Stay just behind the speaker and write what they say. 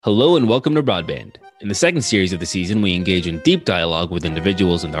Hello and welcome to Broadband. In the second series of the season, we engage in deep dialogue with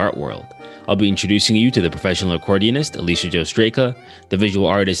individuals in the art world. I'll be introducing you to the professional accordionist, Alicia Jo Straka, the visual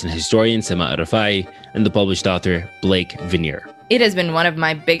artist and historian, Sema Arafai, and the published author, Blake Vanier. It has been one of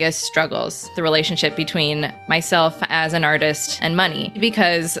my biggest struggles, the relationship between myself as an artist and money,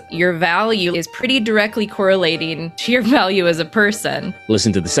 because your value is pretty directly correlating to your value as a person.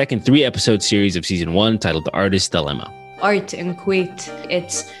 Listen to the second 3-episode series of season 1 titled The Artist's Dilemma. Art in Kuwait,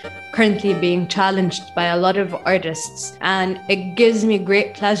 it's currently being challenged by a lot of artists, and it gives me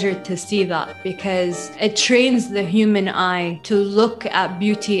great pleasure to see that because it trains the human eye to look at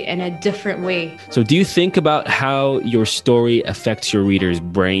beauty in a different way. So do you think about how your story affects your reader's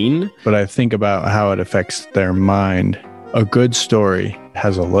brain? But I think about how it affects their mind. A good story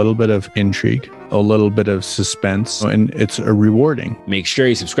has a little bit of intrigue, a little bit of suspense, and it's rewarding. Make sure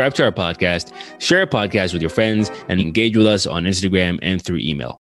you subscribe to our podcast, share our podcast with your friends, and engage with us on Instagram and through email.